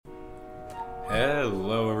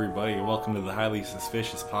Hello, everybody. Welcome to the Highly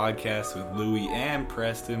Suspicious Podcast with Louie and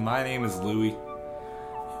Preston. My name is Louie.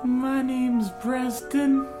 My name's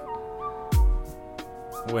Preston.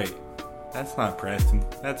 Wait, that's not Preston.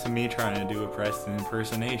 That's me trying to do a Preston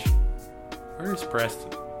impersonation. Where's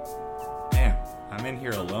Preston? Damn, I'm in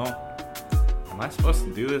here alone. Am I supposed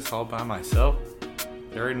to do this all by myself?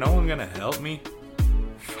 There ain't no one gonna help me?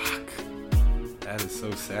 Fuck. That is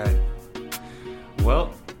so sad.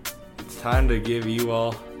 Well, it's time to give you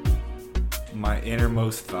all my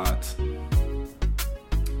innermost thoughts.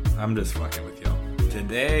 I'm just fucking with y'all.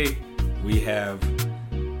 Today, we have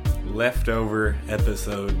leftover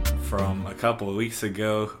episode from a couple of weeks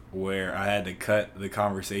ago where I had to cut the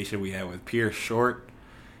conversation we had with Pierce short.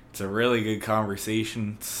 It's a really good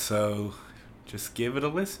conversation, so just give it a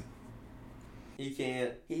listen. He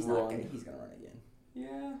can't. He's run. not gonna. He's gonna run again.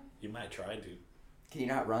 Yeah. You might try to. Can you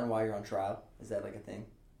not run while you're on trial? Is that like a thing?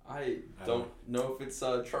 I don't know if it's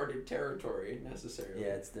charted territory necessarily.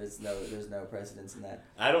 Yeah, there's no precedence in that.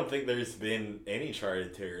 I don't think there's been any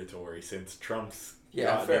charted territory since Trump's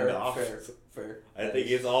gotten fair, into office. fair. I think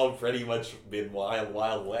it's all pretty much been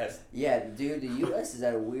Wild West. Yeah, dude, the U.S. is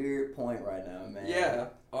at a weird point right now, man. Yeah.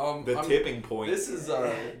 Tipping point. This is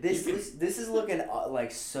This is looking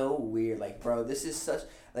like so weird. Like, bro, this is such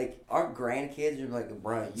like our grandkids are like,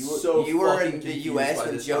 bro, you were in the U.S.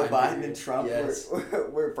 when Joe Biden and Trump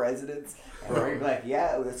were presidents, and we're like,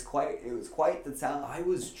 yeah, it was quite the time. I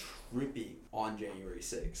was tripping on January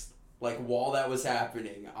 6th. Like, while that was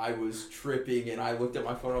happening, I was tripping, and I looked at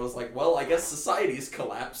my phone, and I was like, well, I guess society's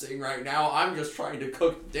collapsing right now. I'm just trying to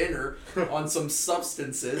cook dinner on some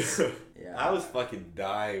substances. Yeah. I was fucking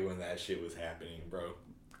dying when that shit was happening, bro.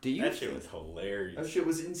 That shit was hilarious. That shit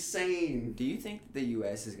was insane. Do you think the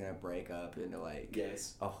U.S. is gonna break up into like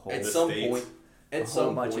Yes. a whole At some States. point. At a some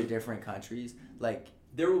whole bunch point, of different countries? Like,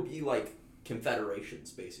 there will be like confederations,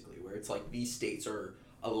 basically, where it's like these states are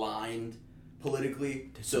aligned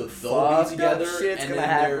politically, so they'll be together. Shit's and gonna then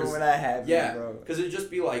happen there's when that happens, yeah, bro. because it'd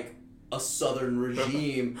just be like a southern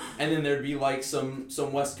regime, and then there'd be like some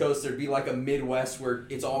West Coast. There'd be like a Midwest where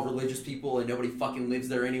it's all religious people and nobody fucking lives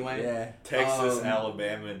there anyway. Yeah. Texas,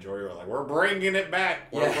 Alabama, and Georgia were like, we're bringing it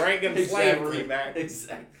back. We're Yeah, bringing slavery back.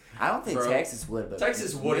 Exactly. I don't think Bro. Texas would, but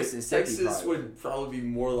Texas wouldn't. Mississippi Texas probably would probably be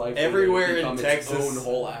more likely Everywhere to in become Texas, its own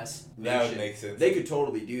whole ass nation. That would make sense. They could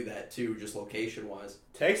totally do that too, just location wise.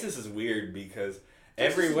 Texas is weird because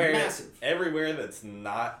Texas is massive. everywhere that's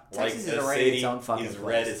not Texas like is a already city its own fucking is place.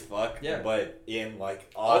 red as fuck. Yeah. But in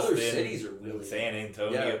like Other Austin, cities are really San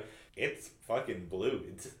Antonio, it's fucking blue.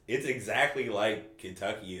 It's exactly like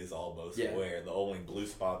Kentucky is almost where the only blue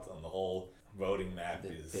spots on the whole voting map the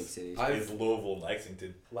is big cities. is Louisville and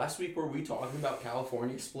Lexington. Last week, were we talking about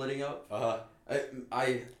California splitting up? Uh-huh.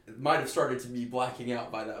 I might have started to be blacking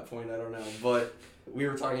out by that point, I don't know. But we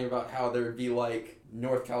were talking about how there would be like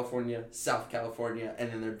North California, South California,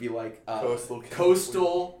 and then there'd be like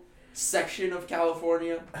coastal section of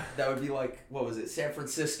California that would be like, what was it, San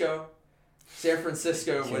Francisco? San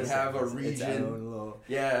Francisco would have a region,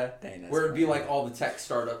 where it'd be like all the tech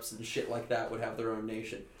startups and shit like that would have their own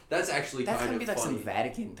nation. That's actually That's kind gonna of be like funny. some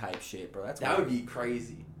Vatican type shit, bro. That would be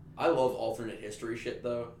crazy. I love alternate history shit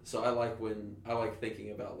though, so I like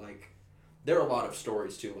thinking about like there are a lot of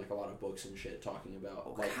stories too, like a lot of books and shit talking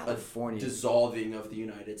about like California. a dissolving of the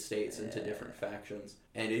United States into different factions,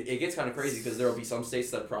 and it gets kind of crazy because there will be some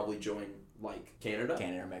states that probably join like Canada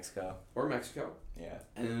or Mexico. or Mexico, Yeah.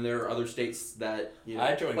 and then there are other states that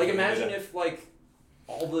I join like Canada. imagine if like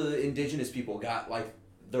all the indigenous people got like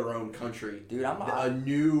their own country, Dude, a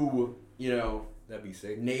new That'd be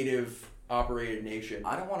sick. native operated nation.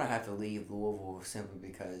 I don't want to have to leave Louisville simply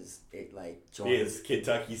because it like joins. Is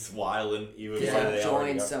Kentucky smiling even Yeah. though they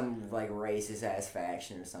already join are? some like racist ass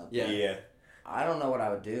faction or something. Yeah. I don't know what I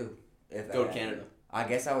would do if that Go to happened. Canada. I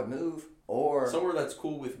guess I would move or Somewhere that's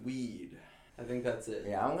cool with weed. I think that's it.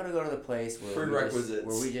 yeah, I'm gonna go to the place where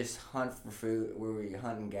Prerequisites. we just hunt for food, where we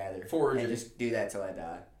hunt and gather, Foraging. and just do that till I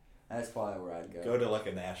die. That's probably where I'd go. Go to like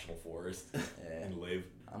a national forest Yeah. and live.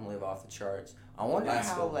 I'm gonna live off the charts. I wonder That's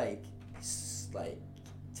how cool. like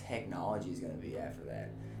technology is gonna be after that.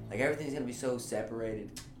 Like everything's gonna be so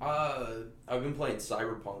separated. I've been playing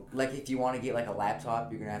Cyberpunk. Like if you want to get like a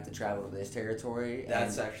laptop, you're gonna have to travel to this territory.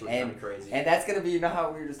 That's actually kind of crazy. And that's gonna be, you know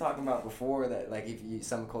how we were just talking about before that like if you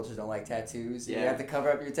some cultures don't like tattoos, you have to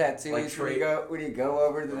cover up your tattoos Like when you go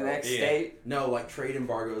over to the next state. No, like trade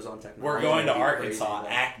embargoes on technology. We're going to That'd be Arkansas.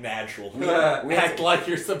 crazy, Act natural. We have Act to- like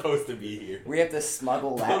you're supposed to be here. We have to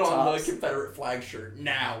smuggle Put on the laptops. Confederate flag shirt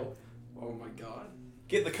now. Oh my god.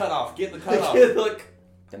 Get the cutoff. Get the cutoff. Look,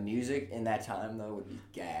 The music in that time though would be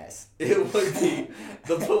gas. It would be.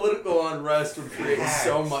 The political unrest would create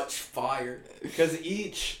so much fire. Because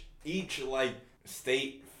each like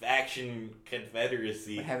state faction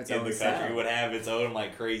confederacy in the country would have its own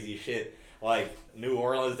like crazy shit. Like New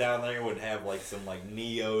Orleans down there would have like some like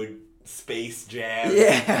neo space jazz.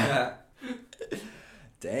 Yeah.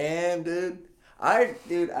 Damn, dude.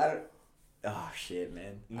 Oh shit,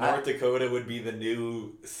 man. North Dakota would be the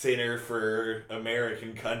new center for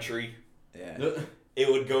American country. Yeah. It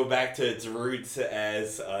would go back to its roots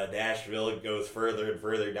as Nashville goes further and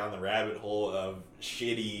further down the rabbit hole of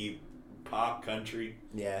shitty pop country.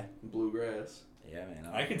 Yeah. Bluegrass. Yeah, man.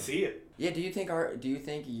 I can see it. Yeah. Do you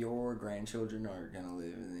think your grandchildren are gonna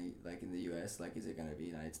live in the U.S.? Like, is it gonna be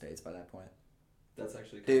United States by that point? That's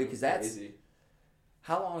actually dude, because that's crazy.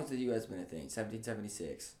 How long has the U.S. been a thing?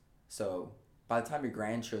 1776. So by the time your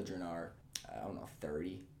grandchildren are, I don't know,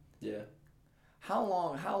 30. Yeah. How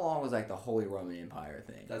long was like the Holy Roman Empire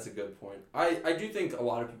thing? That's a good point. I do think a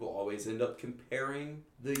lot of people always end up comparing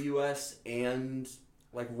the U.S. and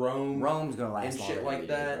like Rome. Rome's gonna last and longer shit than like we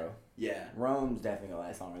that. did, bro. Yeah. Rome's definitely gonna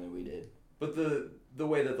last longer than we did. But the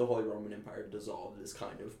way that the Holy Roman Empire dissolved is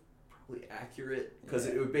kind of probably accurate because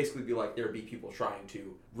it would basically be like there would be people trying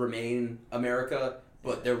to remain America.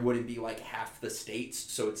 But there wouldn't be like half the states,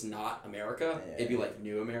 so it's not America. Yeah. It'd be like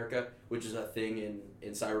New America, which is a thing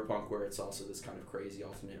in Cyberpunk where it's also this kind of crazy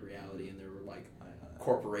alternate reality, and there were like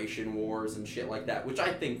corporation wars and shit like that, which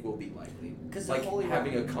I think will be likely. Because like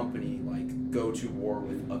having a company like go to war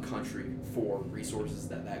with a country for resources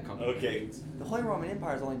that company needs. The Holy Roman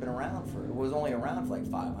Empire has only been around for like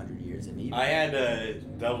 500 years. I had to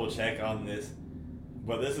double check on this,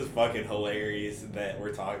 but this is fucking hilarious that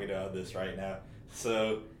we're talking about this right now.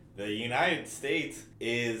 So, the United States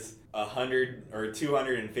is 100 or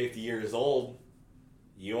 250 years old.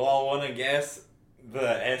 You all want to guess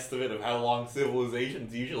the estimate of how long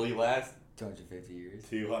civilizations usually last? 250 years.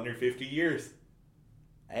 250 years.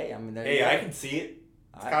 Hey, I mean... I can see it.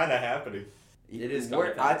 It's kind of happening. It is.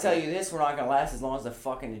 I tell you this, we're not going to last as long as the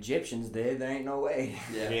fucking Egyptians did. There ain't no way.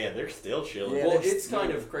 Yeah, they're still chilling. Yeah, well, it's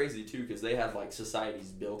kind of crazy, too, because they had, like, societies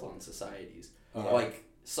built on societies. Like...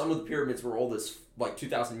 Some of the pyramids were old as like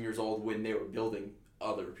 2,000 years old when they were building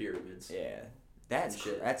other pyramids. Yeah,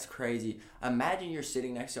 that's crazy. Imagine you're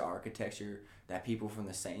sitting next to architecture that people from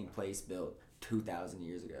the same place built 2,000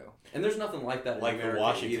 years ago. And there's nothing like that in like America the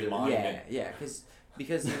Washington Monument. Yeah,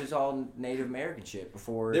 because it was all Native American shit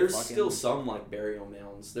before. There's still some like burial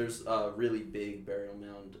mounds. There's a really big burial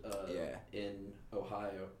mound in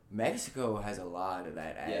Ohio. Mexico has a lot of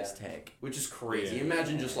that Aztec. Which is crazy. Yeah.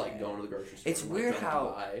 Imagine just like going to the grocery store. It's weird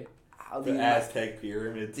how the Aztec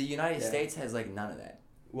pyramids. The United States has like none of that.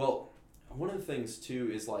 Well, one of the things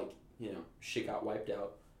too is like, you know, shit got wiped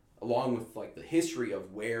out along with like the history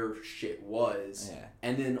of where shit was. Yeah.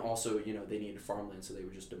 And then also, you know, they needed farmland, so they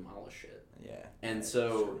would just demolish it. Yeah. And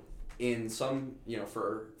so in some, you know,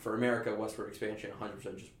 for America, westward expansion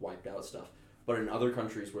 100% just wiped out stuff. But in other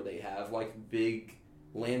countries where they have like big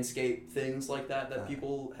landscape things like that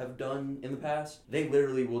people have done in the past, they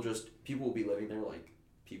literally will just, people will be living there, like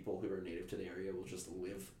people who are native to the area will just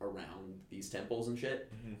live around these temples and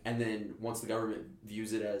shit. Mm-hmm. And then once the government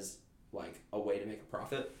views it as like a way to make a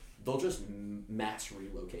profit, they'll just mass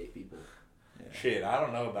relocate people. Yeah. Shit, I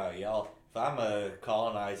don't know about y'all. If I'm a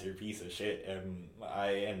colonizer piece of shit and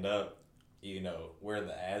I end up, you know, where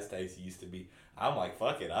the Aztecs used to be, I'm like,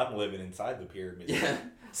 fuck it, I'm living inside the pyramid. Yeah,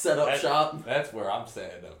 set up shop. That's where I'm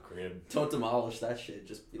setting up crib. Don't demolish that shit.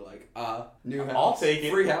 Just be like, new house. I'll take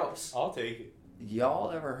it. Free house. I'll take it.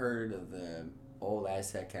 Y'all ever heard of the old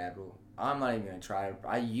Aztec capital? I'm not even gonna try.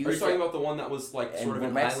 Are you talking about the one that was like sort of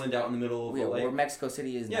an island out in the middle of the lake? Where Mexico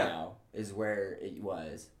City is now is where it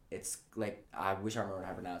was. It's like, I wish I remembered how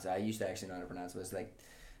to pronounce it. I used to actually know how to pronounce it. It's like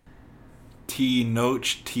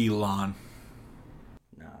Tenochtitlan.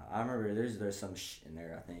 Nah, I remember there's some in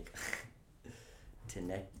there, I think.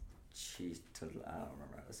 Tenochtitlan. I don't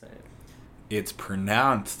remember how to say it. It's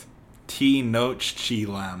pronounced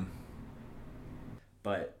Tenochtitlan.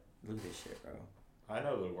 But look at this shit, bro. I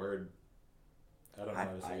know the word. I don't know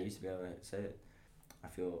how to say it. I used to be able to say it. I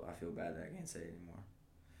feel bad that I can't say it anymore.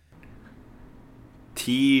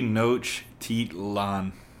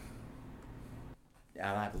 Tenochtitlan. Yeah,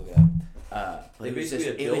 I'm gonna have to look it up. They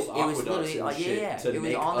basically built aqueducts and shit to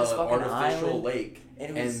make an artificial lake.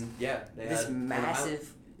 And it was they this had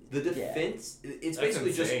massive... The defense, it's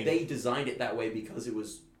basically just they designed it that way because it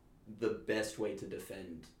was the best way to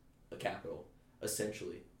defend a capital,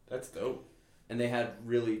 essentially. That's dope. And they had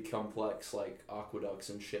really complex like aqueducts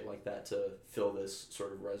and shit like that to fill this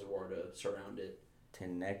sort of reservoir to surround it.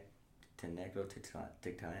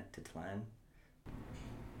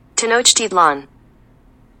 Tenochtitlan.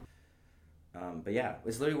 But yeah,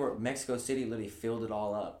 it's literally where Mexico City literally filled it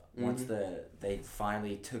all up. Once they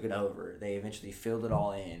finally took it over, they eventually filled it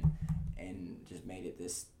all in and just made it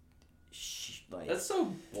this like. That's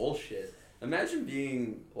so bullshit. Imagine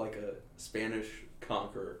being like a Spanish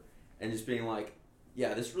conqueror and just being like,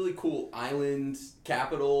 yeah, this really cool island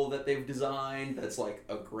capital that they've designed that's like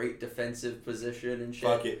a great defensive position and shit.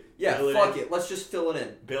 Fuck it. Yeah, fuck it. Let's just fill it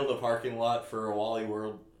in. Build a parking lot for a Wally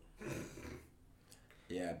World.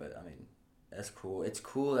 Yeah, but I mean, that's cool. It's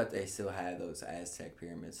cool that they still have those Aztec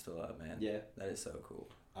pyramids still up, man. Yeah. That is so cool.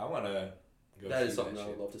 I want to go That see is something that I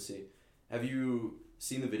would shit. love to see. Have you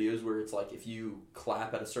seen the videos where it's like if you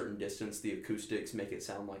clap at a certain distance, the acoustics make it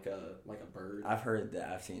sound like a bird? I've heard that.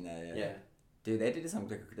 I've seen that. Yeah. Dude, they did some.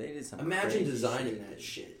 Imagine crazy designing shit. that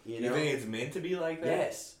shit. You think it's meant to be like that?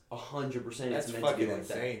 Yes, 100%. That's it's meant fucking to be like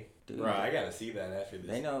insane. Dude, Bro, I gotta see that after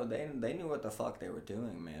this. They knew what the fuck they were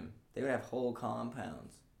doing, man. They would have whole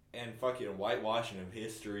compounds. And fucking whitewashing of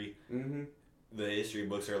history. Mm-hmm. The history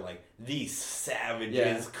books are like, these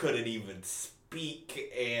savages couldn't even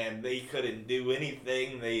speak and they couldn't do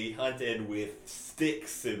anything. They hunted with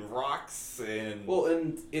sticks and rocks and... Well,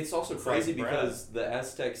 and it's also crazy like because the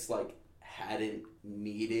Aztecs, like, hadn't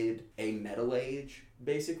needed a metal age,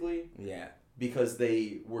 basically. Yeah. Because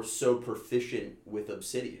they were so proficient with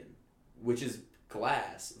obsidian, which is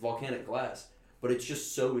glass, volcanic glass. But it's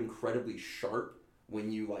just so incredibly sharp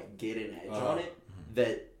when you, like, get an edge on it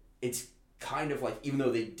that it's kind of like, even though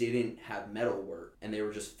they didn't have metal work and they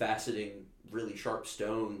were just faceting really sharp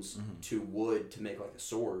stones to wood to make like a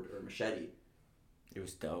sword or a machete, it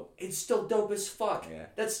was dope. It's still dope as fuck. Yeah.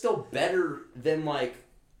 That's still better than like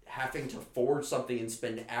having to forge something and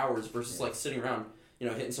spend hours versus like sitting around,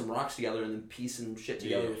 hitting some rocks together and then piecing shit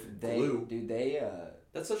together with glue.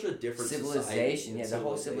 That's such a different civilization. Yeah, the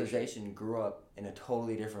whole civilization grew up in a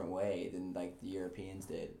totally different way than like the Europeans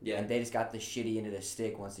did. Yeah, and they just got the shitty end of the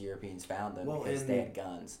stick once the Europeans found them because they had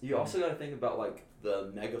guns. You also got to think about like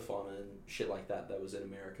the megafauna and shit like that was in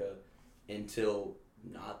America until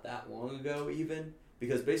not that long ago, even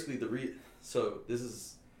because basically so this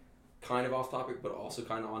is kind of off topic, but also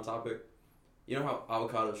kind of on topic. You know how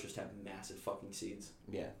avocados just have massive fucking seeds?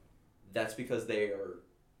 Yeah, that's because they are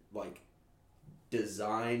like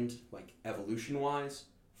designed like evolution wise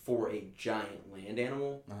for a giant land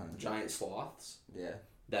animal, giant sloths. Yeah.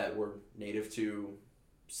 That were native to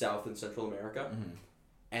South and Central America.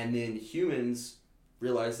 And then humans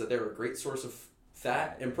realized that they were a great source of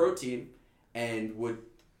fat and protein and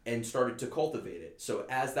started to cultivate it. So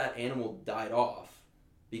as that animal died off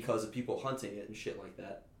because of people hunting it and shit like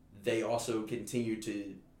that, they also continued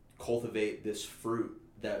to cultivate this fruit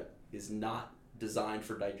that is not designed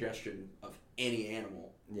for digestion of any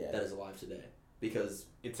animal that is alive today. Because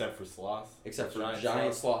except for sloths. Except for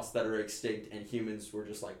giant sloths that are extinct, and humans were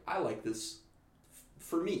just like, I like this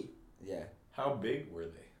for me. Yeah. How big were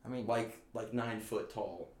they? I mean, like 9 foot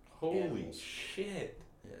tall. Holy animals. Shit.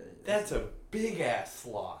 Yeah, that's a big ass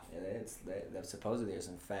sloth. Yeah, supposedly there's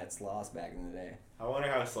some fat sloths back in the day. I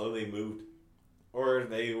wonder how slow they moved. Or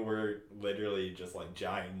they were literally just like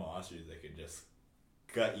giant monsters that could just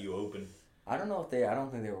gut you open. I don't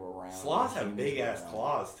think they were around. Sloths have big ass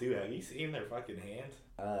claws too. Have you seen their fucking hands?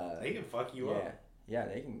 They can fuck you up. Yeah,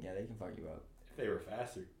 they can fuck you up. If they were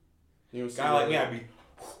faster. Guy like me, I'd be.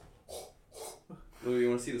 You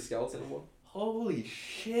want to see the skeleton one? Holy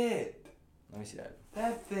shit! Let me see that.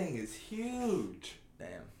 That thing is huge.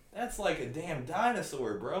 Damn. That's like a damn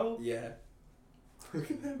dinosaur, bro. Yeah.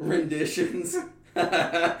 Renditions.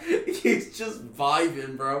 He's just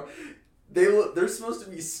vibing, bro. They're supposed to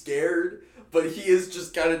be scared, but he is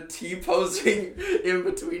just kind of T-posing in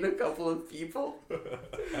between a couple of people.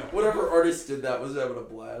 Whatever artist did that was having a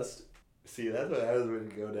blast. See, that's what happens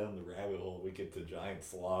when you go down the rabbit hole. We get to giant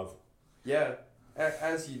sloths. Yeah,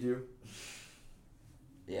 as you do.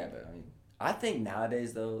 Yeah, but I mean, I think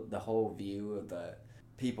nowadays though, the whole view of the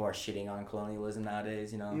people are shitting on colonialism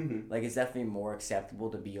nowadays. Like it's definitely more acceptable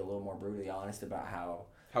to be a little more brutally honest about how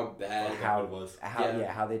bad how it was.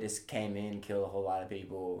 How they just came in, killed a whole lot of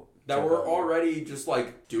people that were already just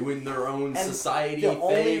like doing their own society thing. The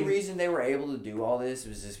only reason they were able to do all this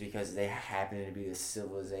was just because they happened to be this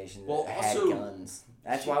civilization that had guns.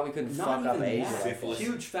 That's why we couldn't fuck up Asia. A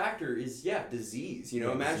huge factor is disease.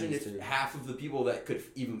 Imagine if half of the people that could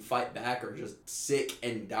even fight back are just sick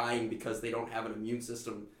and dying because they don't have an immune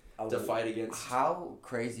system to fight against. How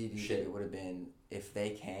crazy do you think it would have been if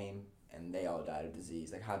they came and they all died of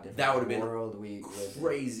disease? Like how different that would have been world we lived in.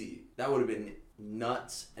 Crazy. That would have been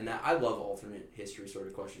nuts. And I love alternate history sort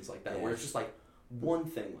of questions like that, where it's just like, one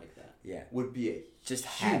thing like that, would be a just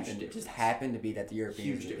huge happened. difference. Just happened to be that the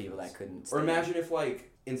Europeans were people that couldn't. Or imagine if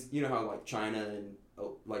you know how like China and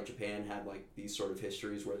like Japan had like these sort of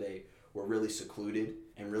histories where they were really secluded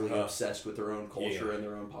and really obsessed with their own culture and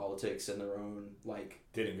their own politics and their own like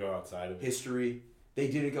didn't go outside of history. They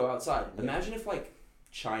didn't go outside. Yeah. Imagine if like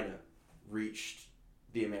China reached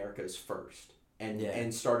the Americas first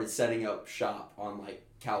and started setting up shop on like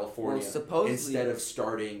California instead of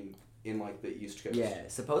starting in like the East Coast. Yeah,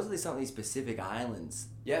 supposedly some of these Pacific islands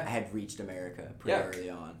had reached America pretty early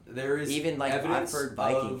on. There is even like evidence I've heard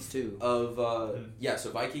Vikings too.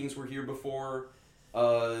 So Vikings were here before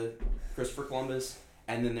Christopher Columbus,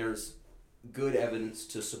 and then there's good evidence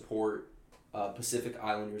to support Pacific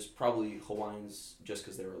Islanders, probably Hawaiians, just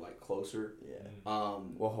because they were like closer. Yeah.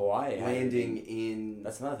 Well, Hawaii landing in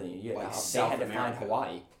that's another thing. Yeah, like they had to find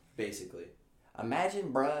Hawaii. Basically.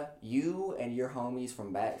 Imagine, bruh, you and your homies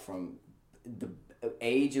from the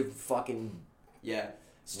age of fucking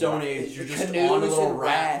Stone Age. You're just canoes on a little and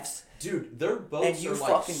rafts. Dude, their boats are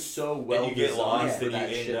like so well designed. You get lost and you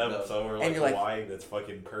end end up somewhere like Hawaii that's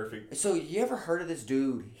fucking perfect. So you ever heard of this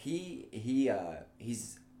dude?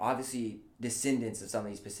 He's obviously descendants of some of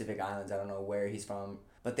these Pacific Islands. I don't know where he's from.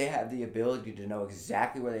 But they have the ability to know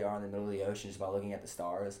exactly where they are in the middle of the ocean just by looking at the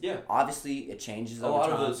stars. Yeah. Obviously, it changes over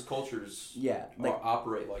time. A lot of those cultures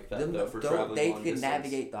operate like that, for traveling they long could distance.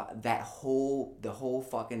 navigate the whole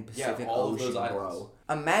fucking Pacific Ocean, bro.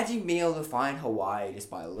 Imagine being able to find Hawaii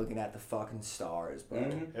just by looking at the fucking stars, bro.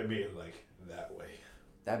 Mm-hmm. It'd be like that way.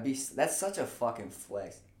 That's such a fucking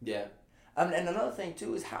flex. Yeah. And another thing,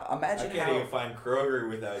 too, is how... Imagine I can't even find Kroger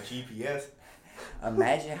without GPS.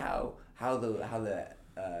 Imagine how the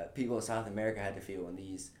people of South America had to feel when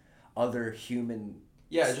these other human...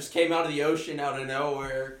 Yeah, it just came out of the ocean out of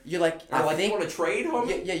nowhere. You're like, you want to trade,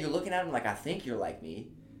 homie? Yeah, you're looking at them like, I think you're like me.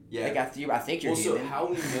 Yeah. Like, I think you're human. So how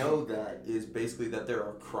we know that is basically that there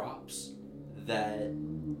are crops that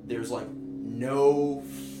there's like no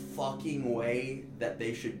fucking way that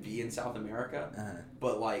they should be in South America,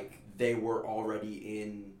 but like they were already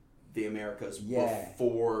in the Americas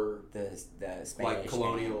before the Spanish like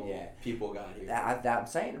colonial people got here. I'm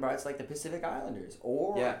saying, bro, it's like the Pacific Islanders,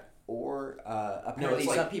 or apparently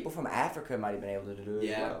some people from Africa might have been able to do it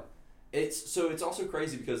as well. It's also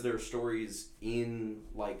crazy because there are stories in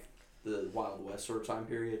like the Wild West sort of time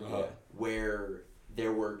period where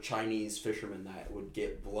there were Chinese fishermen that would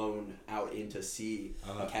get blown out into sea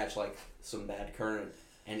and catch like some bad current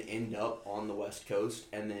and end up on the West Coast.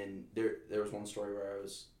 And then there was one story where I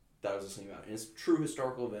was listening about it, and it's a true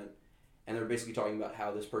historical event, and they're basically talking about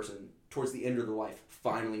how this person towards the end of their life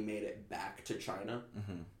finally made it back to China,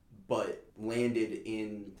 but landed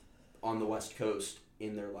on the West Coast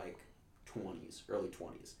in their like early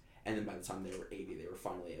 20s, and then by the time they were 80 they were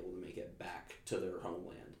finally able to make it back to their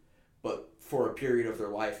homeland. But for a period of their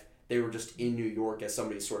life they were just in New York as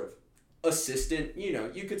somebody's sort of assistant,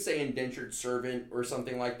 you could say indentured servant or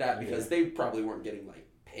something like that, because they probably weren't getting like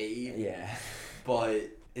paid, but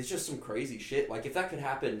it's just some crazy shit. Like, if that could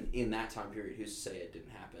happen in that time period, who's to say it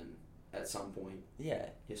didn't happen at some point? Yeah.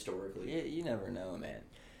 Historically. Yeah, you never know, man.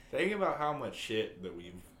 Think about how much shit that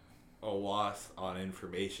we've lost on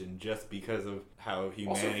information just because of how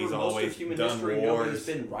humanity's always done history, wars. Nobody's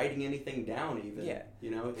been writing anything down, even. Yeah.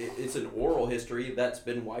 It's an oral history that's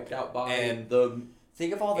been wiped out by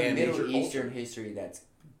Think of all the Middle Eastern history that's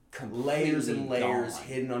completely layers and layers gone.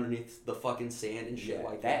 Hidden underneath the fucking sand and shit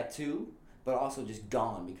like that. That too. But also just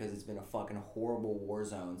gone because it's been a fucking horrible war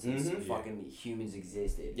zone since fucking humans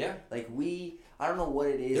existed. Yeah. Like I don't know what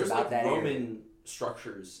it is about that area. There's like Roman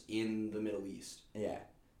structures in the Middle East. Yeah.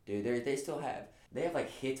 Dude, they have like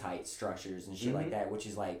Hittite structures and shit like that, which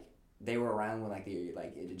is like, they were around when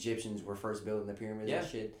the Egyptians were first building the pyramids and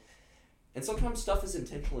shit. And sometimes stuff is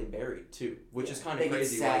intentionally buried too, which is kind of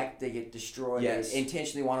crazy. They get sacked, they get destroyed, they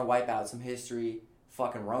intentionally want to wipe out some history.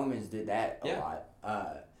 Fucking Romans did that a lot.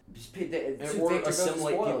 Or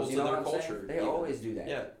assimilate people to their culture. They always do that.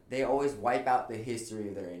 Yeah. They always wipe out the history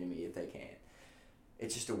of their enemy if they can.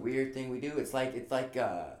 It's just a weird thing we do. It's like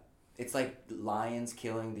lions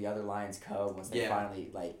killing the other lion's cub once they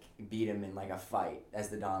finally beat him in a fight as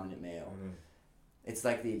the dominant male. It's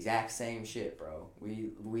like the exact same shit, bro.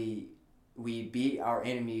 We beat our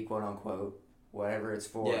enemy, quote unquote, whatever it's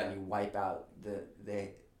for, and you wipe out the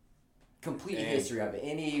complete history of it.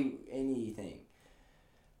 Anything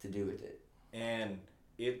to do with it. And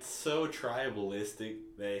it's so tribalistic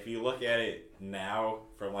that if you look at it now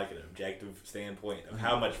from an objective standpoint of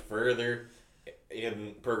how much further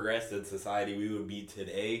in progressed in society we would be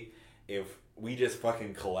today if we just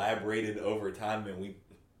fucking collaborated over time and we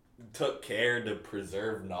took care to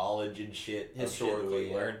preserve knowledge and shit historically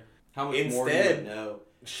we learned. How much more do you know?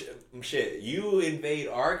 Shit, you invade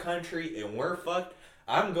our country and we're fucked.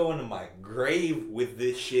 I'm going to my grave with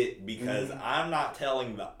this shit because I'm not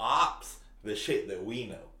telling the ops the shit that we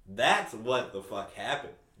know. That's what the fuck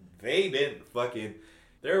happened. They didn't fucking...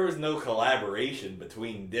 There was no collaboration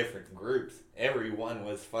between different groups. Everyone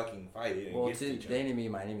was fucking fighting against each other. The enemy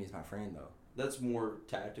is my friend, though. That's more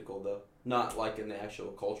tactical, though. Not like in the actual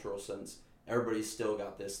cultural sense. Everybody's still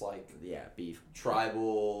got this, like... Yeah, beef.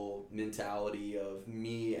 Tribal mentality of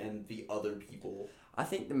me and the other people. I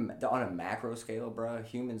think on a macro scale, bro,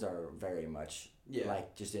 humans are very much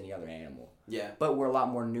like just any other animal. Yeah. But we're a lot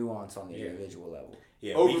more nuanced on the individual level.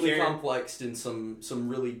 Yeah, overly complexed in some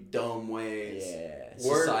really dumb ways. Yeah.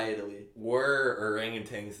 Societally. We're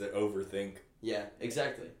orangutans that overthink. Yeah,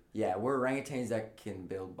 exactly. Yeah, we're orangutans that can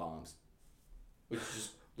build bombs. Which is,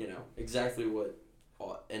 exactly what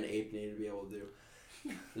an ape needed to be able to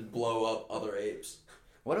do. To blow up other apes.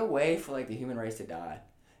 What a way for like the human race to die.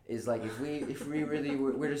 Is like if we really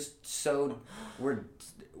we're just so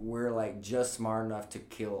we're like just smart enough to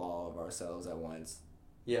kill all of ourselves at once.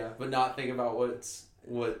 Yeah, but not think about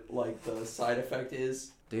what like the side effect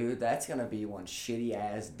is. Dude, that's gonna be one shitty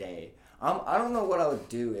ass day. I don't know what I would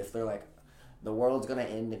do if they're like the world's gonna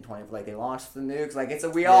end in 20 like they launched the nukes like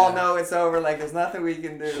we all know it's over like there's nothing we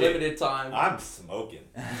can do. Limited time. I'm smoking.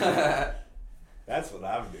 That's what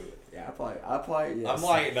I'm doing. Yeah, I probably. Yes. I'm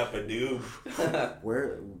lighting up a doob.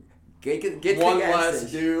 Get one last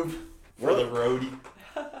doob for the roadie.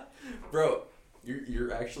 Bro,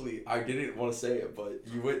 you're actually. I didn't want to say it, but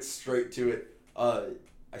you went straight to it.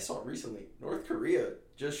 I saw it recently. North Korea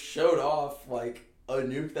just showed off like a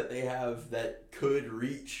nuke that they have that could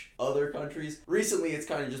reach other countries. Recently, it's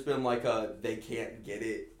kind of just been like they can't get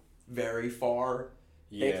it very far.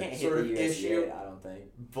 Yeah. They can't hit the US yet, I don't think.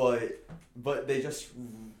 But they just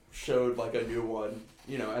showed like a new one,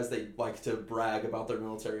 as they like to brag about their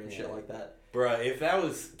military and shit like that. Bruh, if that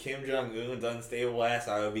was Kim Jong-un's unstable ass,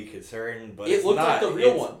 I would be concerned, but it looked like the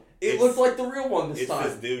real one. It looked like the real one this time.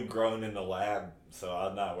 It's this dude grown in the lab, so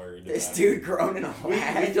I'm not worried about it. This dude grown in a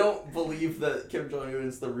lab? We don't believe that Kim Jong-un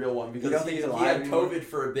is the real one because he had COVID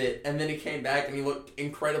for a bit, and then he came back and he looked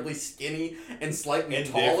incredibly skinny and slightly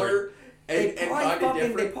taller. And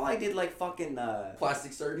they probably did like fucking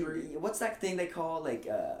plastic surgery. What's that thing they call like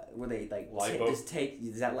where they like just take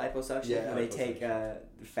is that liposuction? Yeah, where they take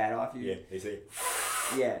fat off you. Yeah, they say.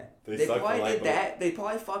 Yeah, they probably did that. They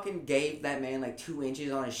probably fucking gave that man like 2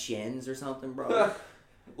 inches on his shins or something, bro.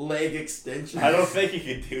 Leg extensions. I don't think you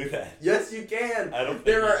can do that. Yes, you can. I don't think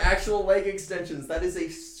there are actual leg extensions. That is a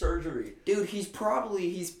surgery. Dude, he's probably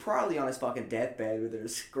on his fucking deathbed where they're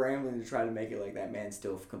scrambling to try to make it like that man's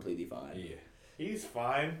still completely fine. Yeah. He's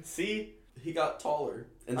fine. See? He got taller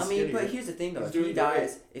and skinnier. But here's the thing though. If he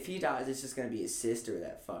dies, it's just gonna be his sister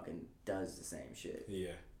that fucking does the same shit.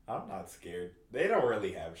 Yeah. I'm not scared. They don't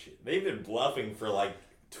really have shit. They've been bluffing for like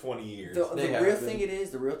 20 years. The real thing it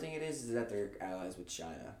is that they're allies with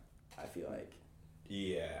China, I feel like.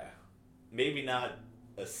 Yeah. Maybe not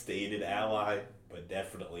a stated ally, but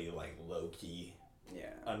definitely like low key.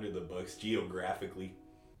 Yeah. Under the books geographically.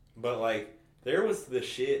 But like there was the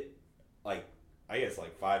shit like I guess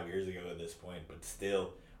like 5 years ago at this point, but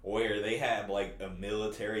still where they had like a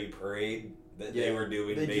military parade that they were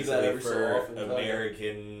doing basically for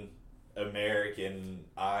American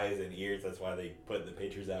eyes and ears. That's why they put the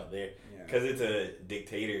pictures out there because it's a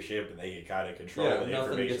dictatorship and they can kind of control the information.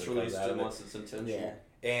 Nothing gets released unless it's intentional. Yeah.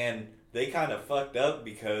 And they kind of fucked up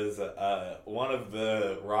because one of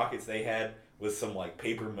the rockets they had was some like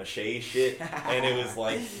paper mache shit, and it was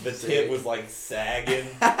like the tip was like sagging.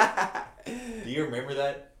 Do you remember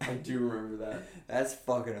that? I do remember that. That's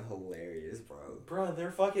fucking hilarious, bro. Bro,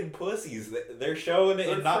 they're fucking pussies. They're showing it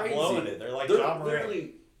and not blowing it. They're like John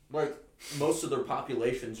literally like most of their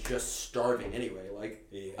population's just starving anyway. Like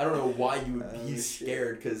I don't know why you would be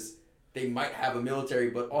scared because they might have a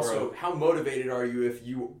military, but also how motivated are you if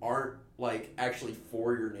you aren't like actually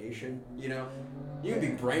for your nation? You can be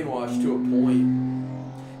brainwashed to a point.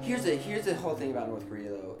 Here's the whole thing about North Korea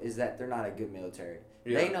though is that they're not a good military.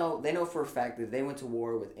 Yeah. They know for a fact that if they went to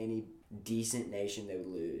war with any decent nation they would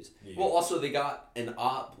lose. Yeah. Well, also they got an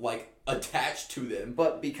op like attached to them,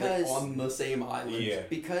 but because on the same island,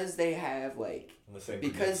 because they have like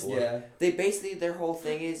because they basically their whole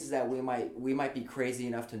thing is that we might be crazy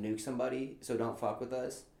enough to nuke somebody, so don't fuck with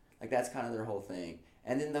us. Like that's kind of their whole thing.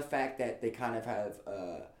 And then the fact that they kind of have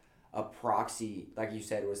a proxy, like you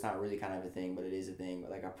said, was not really kind of a thing, but it is a thing,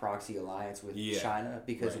 like a proxy alliance with China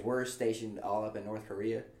because we're stationed all up in North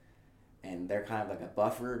Korea. and they're kind of like a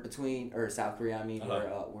buffer between, or South Korea. I mean,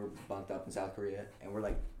 we're bunked up in South Korea, and we're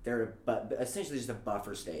like they're essentially just a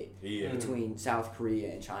buffer state between South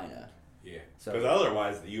Korea and China. Yeah, because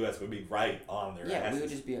otherwise the U.S. would be right on their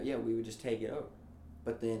asses. We would just take it over,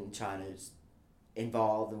 but then China's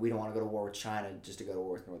involved, and we don't want to go to war with China just to go to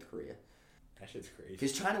war with North Korea. That shit's crazy.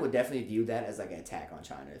 Because China would definitely view that as like an attack on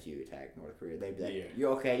China if you attack North Korea. They'd be like,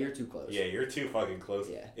 "You're okay. You're too close." Yeah, you're too fucking close.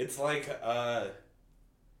 Yeah. It's like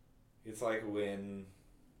when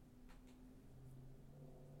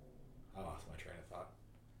I lost my train of thought.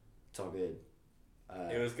 It's all good.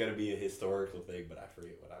 It was gonna be a historical thing, but I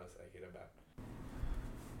forget what I was thinking about.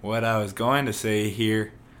 What I was going to say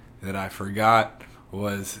here that I forgot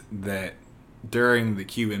was that during the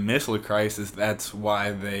Cuban Missile Crisis, that's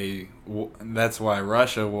why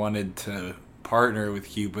Russia wanted to partner with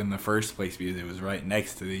Cuba in the first place, because it was right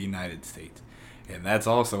next to the United States. And that's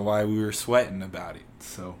also why we were sweating about it.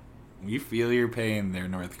 So we feel your pain there,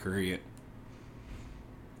 North Korea.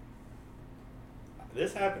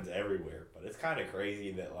 This happens everywhere, but it's kind of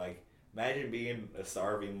crazy that, like, imagine being a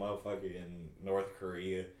starving motherfucker in North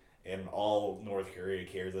Korea and all North Korea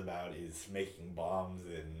cares about is making bombs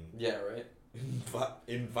and... Yeah, right?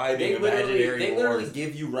 Inviting imaginary They literally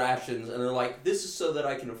give you rations, and they're like, this is so that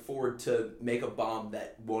I can afford to make a bomb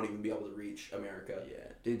that won't even be able to reach America.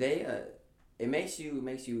 Yeah. Dude, it makes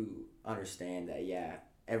you understand that, yeah,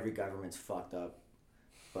 every government's fucked up,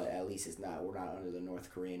 but at least we're not under the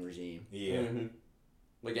North Korean regime. Yeah. Mm-hmm.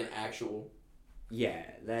 Like an actual... Yeah,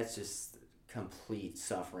 that's just complete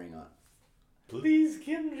suffering. Please,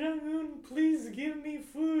 Kim Jong-un, please give me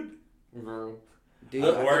food. Bro. Dude,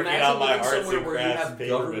 I'm working on my arts and where you crafts have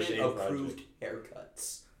paper mache government-approved project.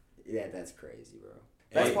 haircuts. Yeah, that's crazy, bro.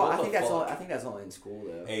 Hey, I think that's only in school,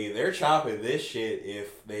 though. Hey, they're chopping this shit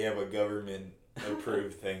if they have a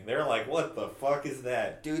government-approved thing. They're like, what the fuck is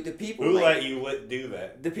that? Dude, the people who let you do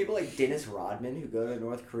that? The people like Dennis Rodman who go to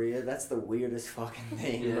North Korea, that's the weirdest fucking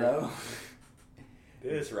thing, bro.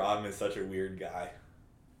 Dennis Rodman's such a weird guy.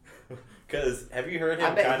 Because, have you heard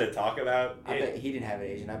him kind of talk about it? I bet he didn't have an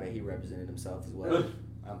agent. I bet he represented himself as well.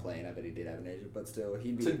 I'm playing. I bet he did have an agent, but still,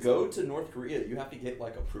 to go to North Korea, you have to get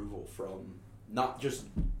like approval from not just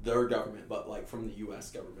their government, but like from the U.S.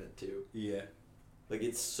 government too. Yeah. Like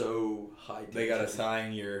it's so high. They gotta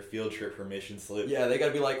sign your field trip permission slip. Yeah, they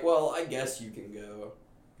gotta be like, well, I guess you can go.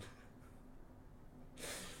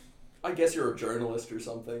 I guess you're a journalist or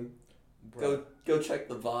something. Bro. Go check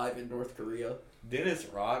the vibe in North Korea. Dennis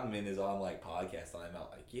Rodman is on like podcast and I'm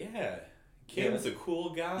out like, yeah, Kim's a cool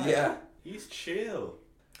guy. Yeah. He's chill.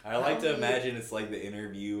 I like to imagine it's like the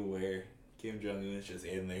interview where Kim Jong-un is just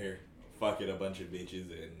in there fucking a bunch of bitches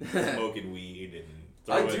and smoking weed and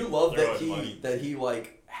I do love that he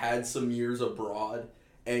like had some years abroad,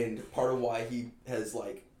 and part of why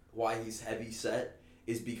he's heavy set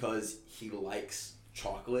is because he likes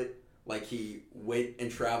chocolate. Like he went and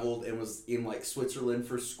traveled and was in like Switzerland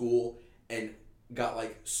for school and got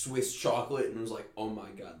like Swiss chocolate and was like, oh my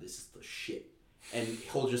god, this is the shit. And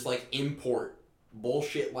he'll just like import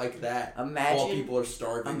bullshit like that while people are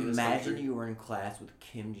starving. Imagine you were in class with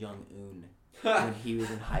Kim Jong-un when he was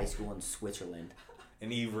in high school in Switzerland.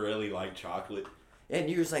 And he really liked chocolate. And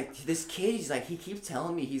you're just like, this kid, he's like, he keeps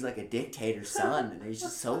telling me he's like a dictator's son, and he's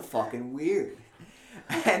just so fucking weird.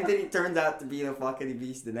 And then he turns out to be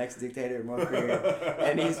the next dictator in North Korea.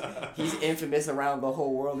 And he's infamous around the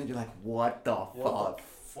whole world, and you're like, what the fuck? What the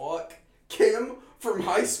fuck? Kim from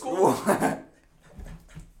high school?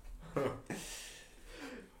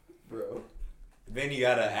 Bro. Then you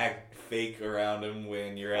gotta act fake around him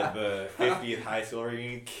when you're at the 50th high school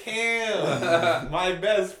reunion. Kim, my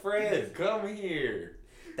best friend, come here.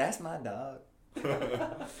 That's my dog.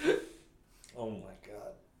 Oh my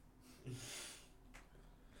god.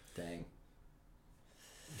 Dang.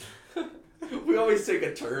 We always take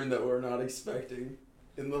a turn that we're not expecting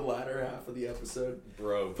in the latter half of the episode.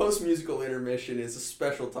 Bro. Post-musical intermission is a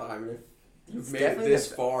special time. If you've made it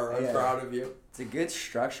this far, I'm proud of you. It's a good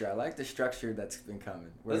structure. I like the structure that's been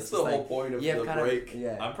coming. That's the whole point of the break.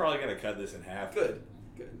 Yeah. I'm probably going to cut this in half. Good.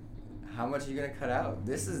 How much are you going to cut out?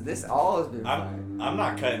 This all has been fine. I'm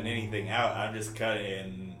not cutting anything out. I'm just cutting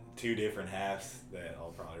in 2 different halves that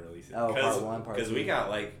I'll probably release it. Oh, part 1, part 2. Because we got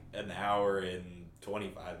like an hour and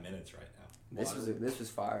 25 minutes right now. This was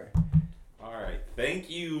fire. All right. Thank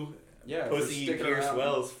you, Yeah, Pussy Pierce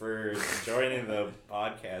Wells, for joining the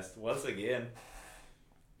podcast once again.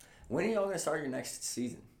 When are y'all going to start your next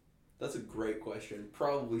season? That's a great question.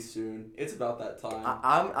 Probably soon. It's about that time.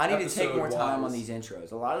 I need to take more time on these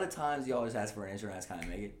intros. A lot of the times you always ask for an intro and I just kind of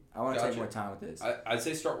make it. I want to take more time with this. I'd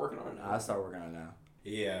say start working on it now. I'll start working on it now.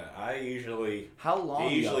 Yeah, I usually... How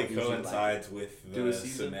long? It usually coincides with the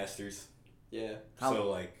semesters. Yeah. So,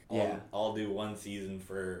 like, I'll do one season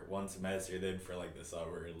for one semester, then for, like, the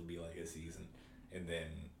summer, it'll be, like, a season. And then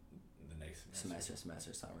the next semester.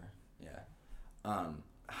 Semester, summer. Yeah.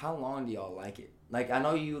 How long do y'all like it? Like, I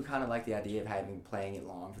know you kind of like the idea of playing it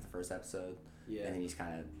long for the first episode. Yeah. And then you just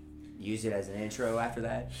kind of use it as an intro after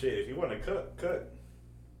that. Shit, if you want to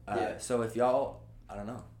cut. So if y'all... I don't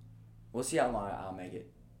know. We'll see how long I'll make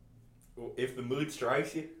it. If the mood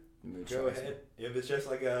strikes you, go ahead. If it's just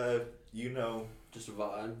like a, just a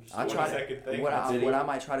vibe. I'll try second thing. What I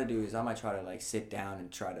might try to do is I might try to like sit down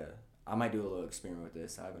and try to. I might do a little experiment with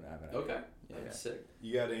this. I haven't. Okay. Yeah. Sick.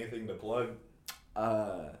 You got anything to plug?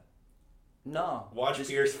 No. Watch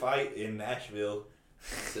Pierce fight in Nashville.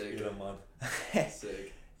 Sick. In a month.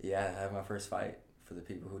 Sick. Yeah, I have my first fight. For the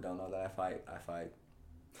people who don't know that I fight.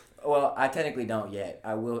 Well, I technically don't yet.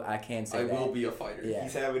 I will. I can say that. I will be a fighter. Yeah.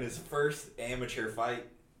 He's having his first amateur fight.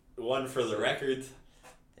 One for the records.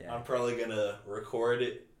 Yeah. I'm probably going to record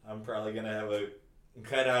it. I'm probably going to have a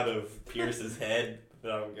cutout of Pierce's head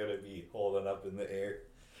that I'm going to be holding up in the air.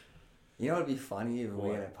 You know what would be funny if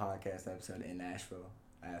we had a podcast episode in Nashville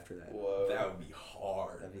after that? Whoa. That would be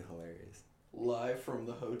hard. That'd be hilarious. Live from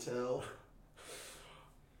the hotel.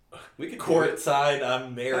 We could courtside.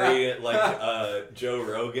 I'm married like Joe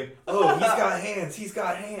Rogan. Oh, he's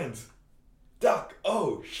got hands. Duck.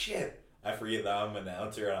 Oh shit. I forget that I'm an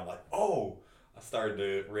announcer and I'm like, oh. I started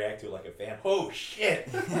to react to it like a fan. Oh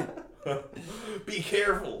shit. Be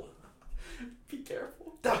careful. Be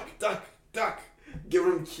careful. Duck. Give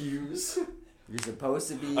him cues. You're supposed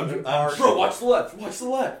to be. Bro, watch the left.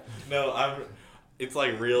 No, it's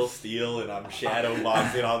like real steel and I'm shadow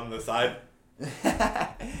boxing on the side.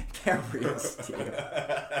 They're real steel.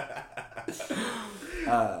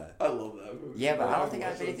 I love that movie. Yeah, but I don't think I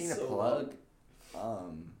have anything to plug.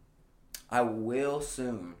 I will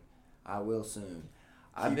soon.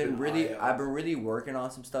 I've been really working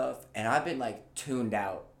on some stuff, and I've been like tuned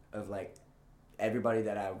out of like everybody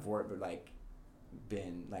that I've worked with, like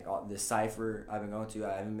been like all this cypher I've been going to.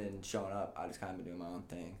 I haven't been showing up. I just kind of been doing my own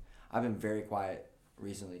thing. I've been very quiet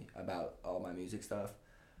recently about all my music stuff.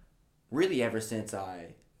 Really, ever since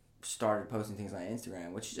I started posting things on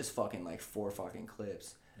Instagram, which is just fucking like 4 fucking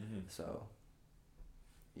clips. Mm-hmm. So,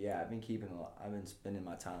 yeah, I've been spending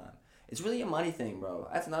my time. It's really a money thing, bro.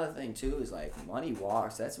 That's another thing too. Is like money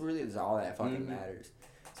walks. That's really all that fucking matters.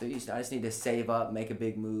 So I just need to save up, make a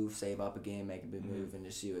big move, save up again, make a big move, and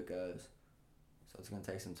just see what goes. So it's gonna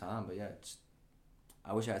take some time, but yeah,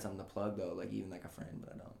 I wish I had something to plug though, like even like a friend,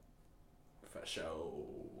 but I don't. For sure.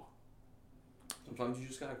 Sometimes you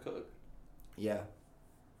just gotta cook. Yeah.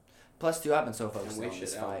 Plus, too, I've been so focused on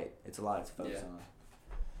this fight. It's a lot to focus on.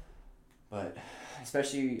 But,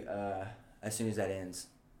 especially as soon as that ends.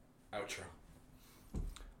 Outro.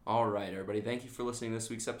 All right, everybody. Thank you for listening to this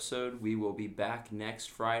week's episode. We will be back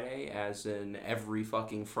next Friday, as in every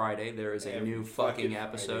fucking Friday. There is a new fucking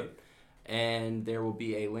episode. And there will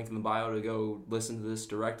be a link in the bio to go listen to this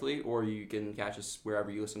directly, or you can catch us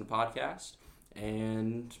wherever you listen to podcasts.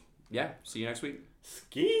 And, yeah, see you next week.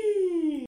 Ski!